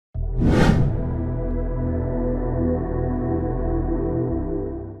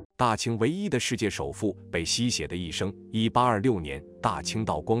大清唯一的世界首富被吸血的一生。1826年，大清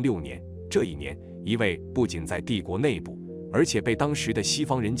道光6年，这一年，一位不仅在帝国内部，而且被当时的西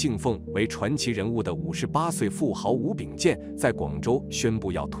方人敬奉为传奇人物的58岁富豪吴秉鉴，在广州宣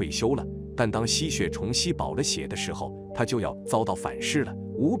布要退休了。但当吸血虫吸饱了血的时候，他就要遭到反噬了。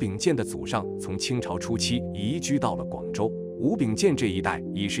吴秉鉴的祖上从清朝初期移居到了广州，吴秉鉴这一代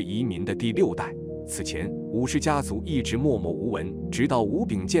已是移民的第6代。此前，武氏家族一直默默无闻，直到吴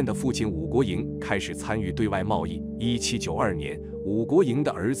秉鉴的父亲武国营开始参与对外贸易。1792年，武国营的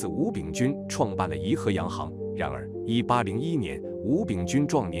儿子吴秉钧创办了颐和洋行。然而，1801年，吴秉钧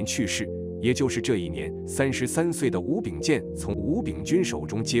壮年去世，也就是这一年，33岁的吴秉鉴从吴秉钧手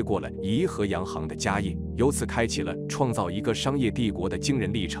中接过了颐和洋行的家业，由此开启了创造一个商业帝国的惊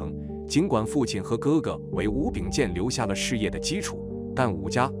人历程。尽管父亲和哥哥为吴秉鉴留下了事业的基础，但吴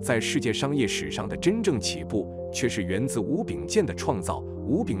家在世界商业史上的真正起步，却是源自吴秉鉴的创造。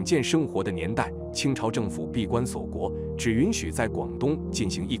吴秉鉴生活的年代，清朝政府闭关锁国，只允许在广东进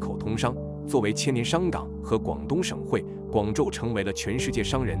行一口通商。作为千年商港和广东省会，广州成为了全世界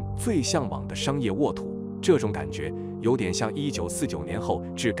商人最向往的商业沃土。这种感觉有点像1949年后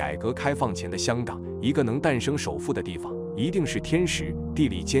至改革开放前的香港，一个能诞生首富的地方一定是天时地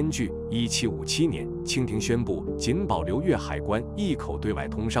利兼具。1757年，清廷宣布仅保留粤海关一口对外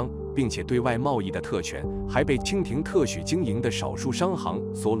通商，并且对外贸易的特权还被清廷特许经营的少数商行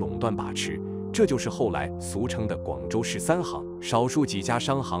所垄断把持。这就是后来俗称的广州13行，少数几家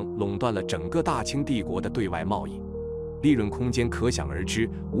商行垄断了整个大清帝国的对外贸易，利润空间可想而知。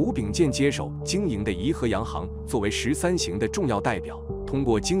吴秉鉴接手经营的颐和洋行，作为13行的重要代表，通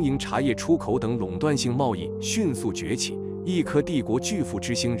过经营茶叶出口等垄断性贸易迅速崛起，一颗帝国巨富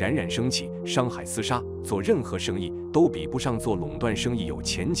之星冉冉升起。商海厮杀，做任何生意都比不上做垄断生意有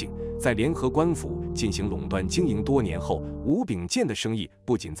前景。在联合官府进行垄断经营多年后，吴秉鉴的生意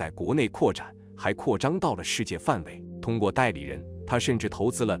不仅在国内扩展，还扩张到了世界范围。通过代理人，他甚至投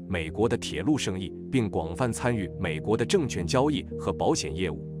资了美国的铁路生意，并广泛参与美国的证券交易和保险业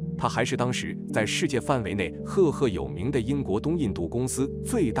务。他还是当时在世界范围内赫赫有名的英国东印度公司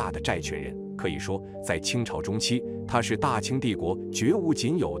最大的债权人。可以说，在清朝中期，他是大清帝国绝无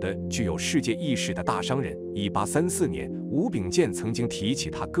仅有的具有世界意识的大商人。1834年，吴秉鉴曾经提起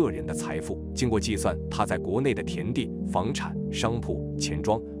他个人的财富，经过计算，他在国内的田地、房产、商铺、钱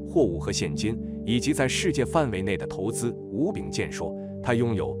庄、货物和现金，以及在世界范围内的投资，吴秉鉴说，他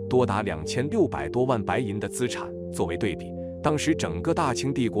拥有多达2600多万白银的资产。作为对比，当时整个大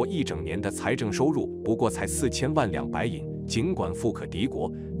清帝国一整年的财政收入不过才4000万两白银。尽管富可敌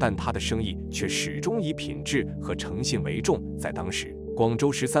国，但他的生意却始终以品质和诚信为重。在当时，广州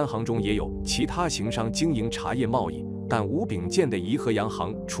13行中也有其他行商经营茶叶贸易，但吴秉鉴的颐和洋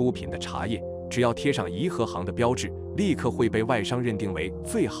行出品的茶叶，只要贴上颐和行的标志，立刻会被外商认定为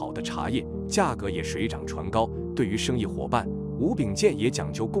最好的茶叶，价格也水涨船高。对于生意伙伴，吴秉鉴也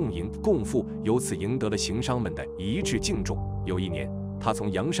讲究共赢共富，由此赢得了行商们的一致敬重。有一年，他从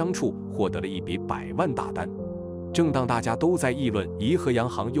洋商处获得了一笔100万大单。正当大家都在议论颐和洋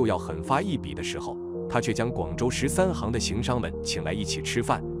行又要狠发一笔的时候，他却将广州13行的行商们请来一起吃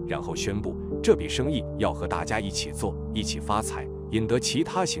饭，然后宣布这笔生意要和大家一起做，一起发财，引得其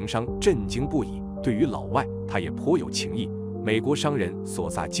他行商震惊不已。对于老外，他也颇有情义。美国商人索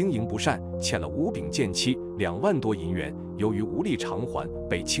萨经营不善，欠了吴秉鉴妻2万多银元，由于无力偿还，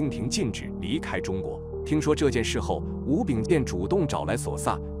被清廷禁止离开中国。听说这件事后，吴秉鉴主动找来索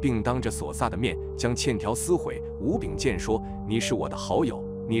萨，并当着索萨的面将欠条撕毁。吴秉鉴说：“你是我的好友，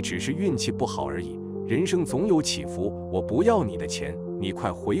你只是运气不好而已，人生总有起伏，我不要你的钱，你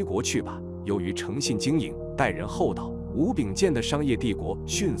快回国去吧。”由于诚信经营，待人厚道，吴秉鉴的商业帝国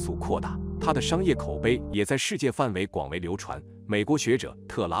迅速扩大，他的商业口碑也在世界范围广为流传。美国学者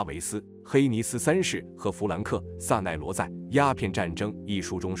特拉维斯·黑尼斯3世和弗兰克·萨奈罗在《鸦片战争》一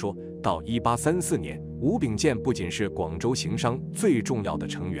书中说，到1834年，吴秉鉴不仅是广州行商最重要的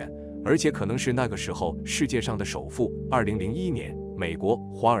成员，而且可能是那个时候世界上的首富。2001年，美国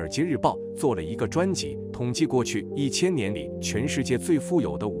《华尔街日报》做了一个专辑，统计过去1000年里全世界最富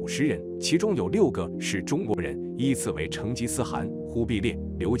有的50人，其中有6个是中国人，依次为成吉思汗、忽必烈、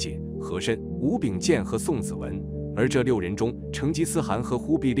刘瑾、和珅、吴秉鉴和宋子文。而这6人中，成吉思汗和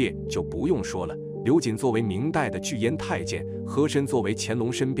忽必烈就不用说了，刘瑾作为明代的巨燕太监，和珅作为乾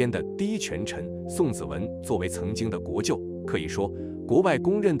隆身边的第一权臣，宋子文作为曾经的国舅。可以说，国外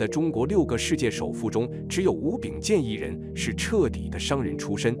公认的中国6个世界首富中，只有吴秉鉴一人是彻底的商人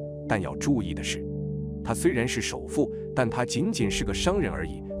出身。但要注意的是，他虽然是首富，但他仅仅是个商人而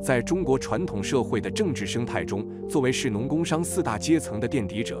已。在中国传统社会的政治生态中，作为士农工商4大阶层的垫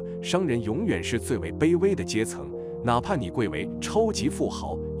底者，商人永远是最为卑微的阶层。哪怕你贵为超级富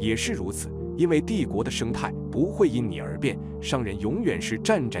豪，也是如此，因为帝国的生态不会因你而变，商人永远是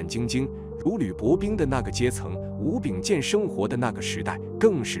战战兢兢，如履薄冰的那个阶层，吴秉鉴生活的那个时代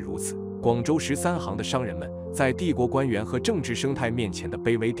更是如此。广州13行的商人们在帝国官员和政治生态面前的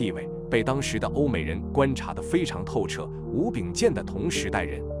卑微地位，被当时的欧美人观察得非常透彻。吴秉鉴的同时代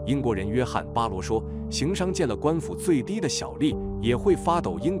人英国人约翰·巴罗说，行商见了官府最低的小吏也会发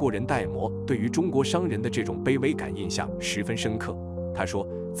抖。英国人戴摩对于中国商人的这种卑微感印象十分深刻。他说，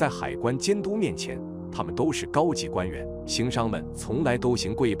在海关监督面前，他们都是高级官员，行商们从来都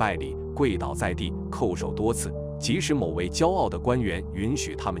行跪拜礼，跪倒在地，叩首多次。即使某位骄傲的官员允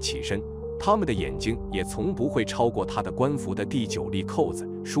许他们起身，他们的眼睛也从不会超过他的官服的第9粒扣子。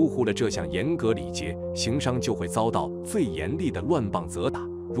疏忽了这项严格礼节，行商就会遭到最严厉的乱棒责打，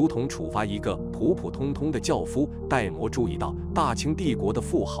如同处罚一个普普通通的轿夫。戴摩注意到，大清帝国的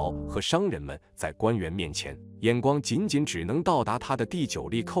富豪和商人们在官员面前，眼光仅只能到达他的第9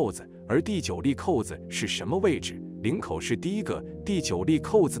粒扣子，而第9粒扣子是什么位置？领口是第一个，第9粒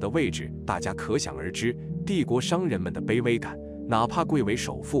扣子的位置，大家可想而知。帝国商人们的卑微感，哪怕贵为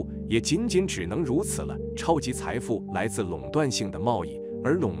首富，也仅只能如此了。超级财富来自垄断性的贸易，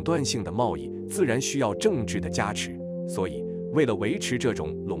而垄断性的贸易自然需要政治的加持，所以为了维持这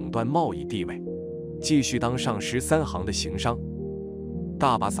种垄断贸易地位，继续当上13行的行商，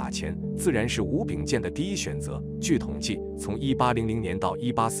大把撒钱自然是吴秉鉴的第一选择。据统计，从1800年到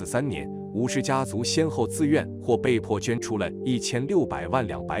1843年，50家族先后自愿或被迫捐出了1600万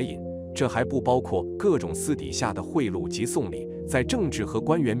两白银，这还不包括各种私底下的贿赂及送礼。在政治和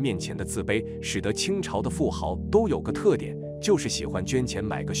官员面前的自卑，使得清朝的富豪都有个特点，就是喜欢捐钱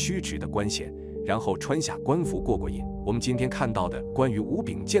买个虚职的官衔，然后穿下官服过瘾。我们今天看到的关于吴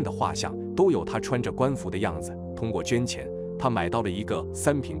秉鉴的画像，都有他穿着官服的样子。通过捐钱，他买到了一个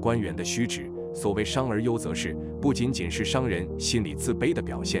3品官员的虚职。所谓商而优则仕，不仅是商人心理自卑的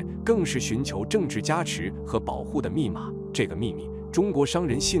表现，更是寻求政治加持和保护的密码。这个秘密，中国商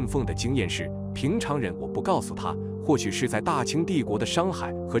人信奉的经验是，平常人我不告诉他。或许是在大清帝国的商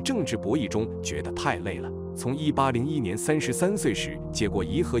海和政治博弈中觉得太累了。从1801年33岁时接过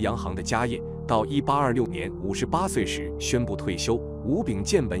颐和洋行的家业，到1826年58岁时宣布退休，吴秉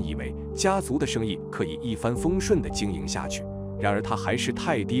鉴本以为家族的生意可以一帆风顺地经营下去，然而他还是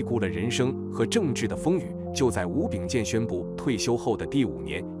太低估了人生和政治的风雨。就在吴秉鉴宣布退休后的第5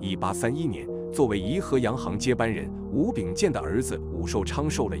年，1831年，作为颐和洋行接班人，吴秉鉴的儿子武寿昌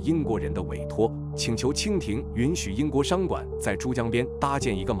受了英国人的委托，请求清廷允许英国商馆在珠江边搭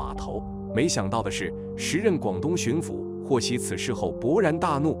建一个码头。没想到的是，时任广东巡抚获悉此事后勃然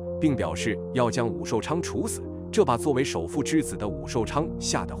大怒，并表示要将武寿昌处死。这把作为首富之子的武寿昌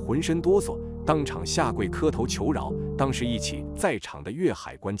吓得浑身哆嗦，当场下跪磕头求饶。当时一起在场的粤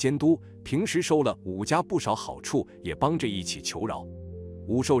海关监督平时收了武家不少好处，也帮着一起求饶，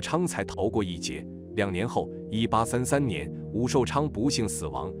武寿昌才逃过一劫。2年后，1833年，武寿昌不幸死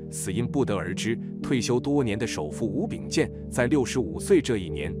亡，死因不得而知。退休多年的首富吴秉鉴在65岁这一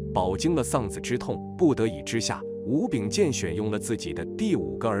年饱经了丧子之痛，不得已之下，吴秉鉴选用了自己的第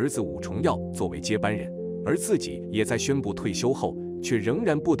5个儿子武重耀作为接班人，而自己也在宣布退休后，却仍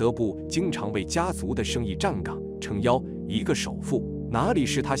然不得不经常为家族的生意站岗撑腰。一个首富哪里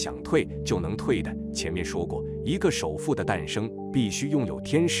是他想退就能退的？前面说过，一个首富的诞生必须拥有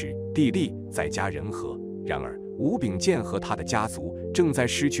天时地利再加人和。然而吴秉鉴和他的家族正在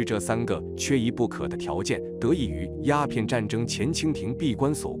失去这3个缺一不可的条件，得益于鸦片战争前清廷闭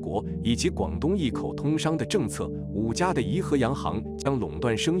关锁国以及广东一口通商的政策，武家的颐和洋行将垄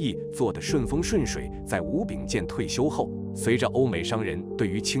断生意做得顺风顺水。在吴秉鉴退休后，随着欧美商人对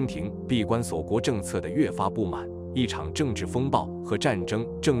于清廷闭关锁国政策的越发不满，一场政治风暴和战争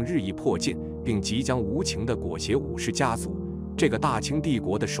正日益迫近，并即将无情地裹挟武氏家族。这个大清帝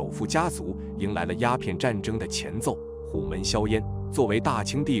国的首富家族迎来了鸦片战争的前奏。虎门销烟作为大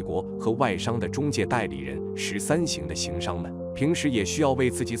清帝国和外商的中介代理人，13行的行商们平时也需要为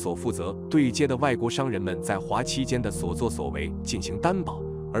自己所负责对接的外国商人们在华期间的所作所为进行担保。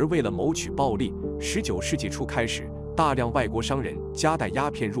而为了谋取暴利，19世纪初开始，大量外国商人夹带鸦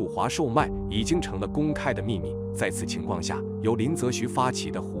片入华售卖已经成了公开的秘密。在此情况下，由林则徐发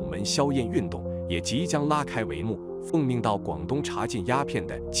起的虎门销烟运动也即将拉开帷幕。奉命到广东查禁鸦片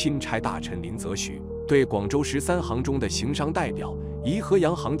的钦差大臣林则徐，对广州13行中的行商代表颐和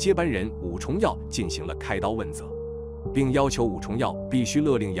洋行接班人武重耀进行了开刀问责，并要求武重耀必须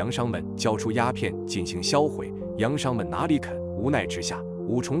勒令洋商们交出鸦片进行销毁。洋商们哪里肯？无奈之下，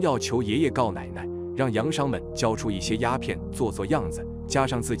武重耀求爷爷告奶奶，让洋商们交出一些鸦片做样子，加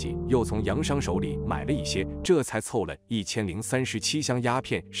上自己又从洋商手里买了一些，这才凑了1037箱鸦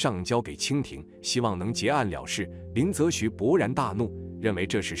片上交给清廷，希望能结案了事。林则徐勃然大怒，认为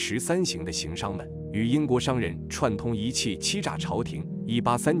这是13行的行商们与英国商人串通一气，欺诈朝廷。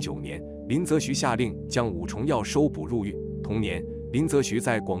1839年，林则徐下令将武重耀收捕入狱。同年，林则徐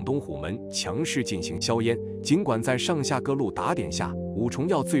在广东虎门强势进行硝烟，尽管在上下各路打点下，武重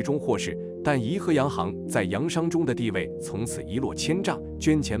耀最终获释，但颐和洋行在洋商中的地位从此一落千丈。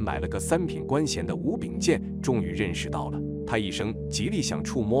捐钱买了个3品官衔的吴秉鉴，终于认识到了他一生极力想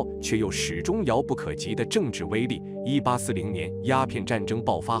触摸却又始终遥不可及的政治威力。1840年，鸦片战争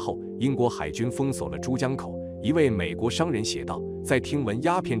爆发后，英国海军封锁了珠江口。一位美国商人写道，在听闻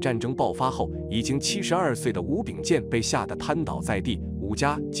鸦片战争爆发后，已经72岁的吴秉鉴被吓得瘫倒在地。吴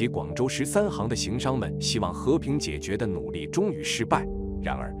家及广州13行的行商们希望和平解决的努力终于失败。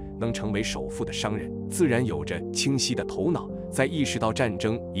然而，能成为首富的商人自然有着清晰的头脑。在意识到战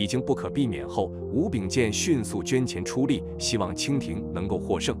争已经不可避免后，吴秉鉴迅速捐钱出力，希望清廷能够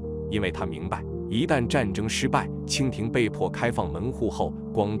获胜。因为他明白，一旦战争失败，清廷被迫开放门户后，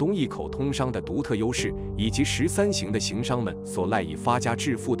广东一口通商的独特优势，以及13行的行商们所赖以发家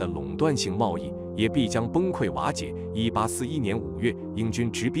致富的垄断性贸易，也必将崩溃瓦解。1841年5月，英军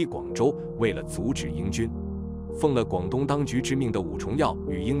直逼广州，为了阻止英军，奉了广东当局之命的武重耀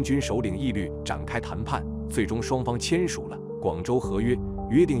与英军首领义律展开谈判，最终双方签署了广州合约，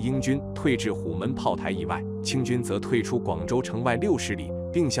约定英军退至虎门炮台以外，清军则退出广州城外60里，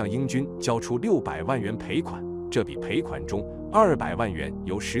并向英军交出600万元赔款。这笔赔款中，200万元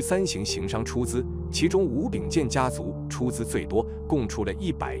由13行行商出资，其中吴秉鉴家族出资最多，共出了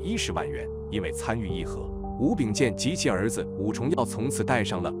110万元。因为参与议和，吴秉鉴及其儿子武重耀从此戴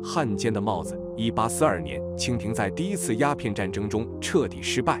上了汉奸的帽子。1842年，清廷在第一次鸦片战争中彻底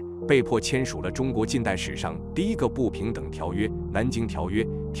失败，被迫签署了中国近代史上第一个不平等条约——南京条约。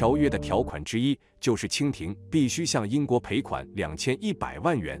条约的条款之一就是清廷必须向英国赔款2100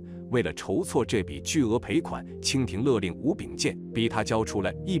万元。为了筹措这笔巨额赔款，清廷勒令吴秉鉴逼他交出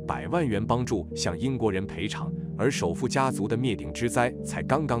了100万元，帮助向英国人赔偿。而首富家族的灭顶之灾才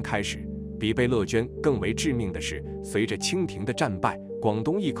刚刚开始。比被勒捐更为致命的是，随着清廷的战败，广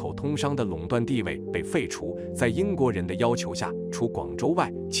东一口通商的垄断地位被废除。在英国人的要求下，除广州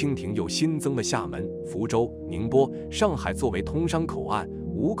外，清廷又新增了厦门、福州、宁波、上海作为通商口岸。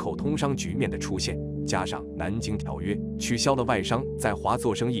5口通商局面的出现，加上南京条约取消了外商在华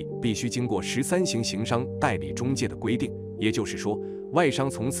做生意必须经过13行行商代理中介的规定，也就是说，外商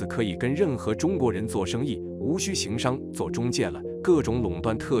从此可以跟任何中国人做生意，无需行商做中介了。各种垄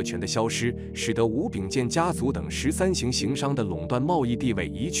断特权的消失，使得吴秉鉴家族等13行行商的垄断贸易地位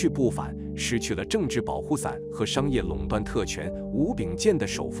一去不返，失去了政治保护伞和商业垄断特权。吴秉鉴的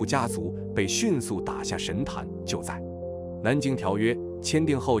首富家族被迅速打下神坛。就在南京条约签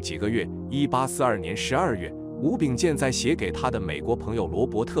订后几个月，1842年12月，吴秉鉴在写给他的美国朋友罗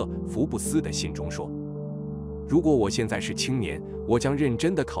伯特·福布斯的信中说，如果我现在是青年，我将认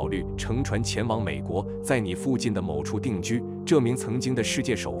真地考虑乘船前往美国，在你附近的某处定居。这名曾经的世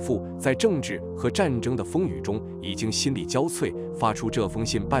界首富在政治和战争的风雨中已经心力交瘁。发出这封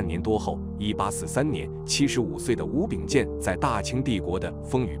信半年多后，1843年，75岁的吴秉鉴在大清帝国的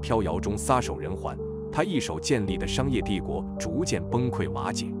风雨飘摇中撒手人寰。他一手建立的商业帝国逐渐崩溃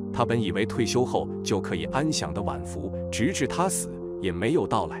瓦解。他本以为退休后就可以安享的晚福，直至他死也没有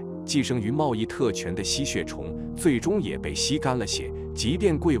到来。寄生于贸易特权的吸血虫，最终也被吸干了血。即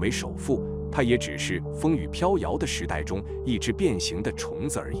便贵为首富，他也只是风雨飘摇的时代中一只变形的虫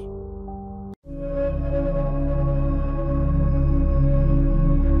子而已。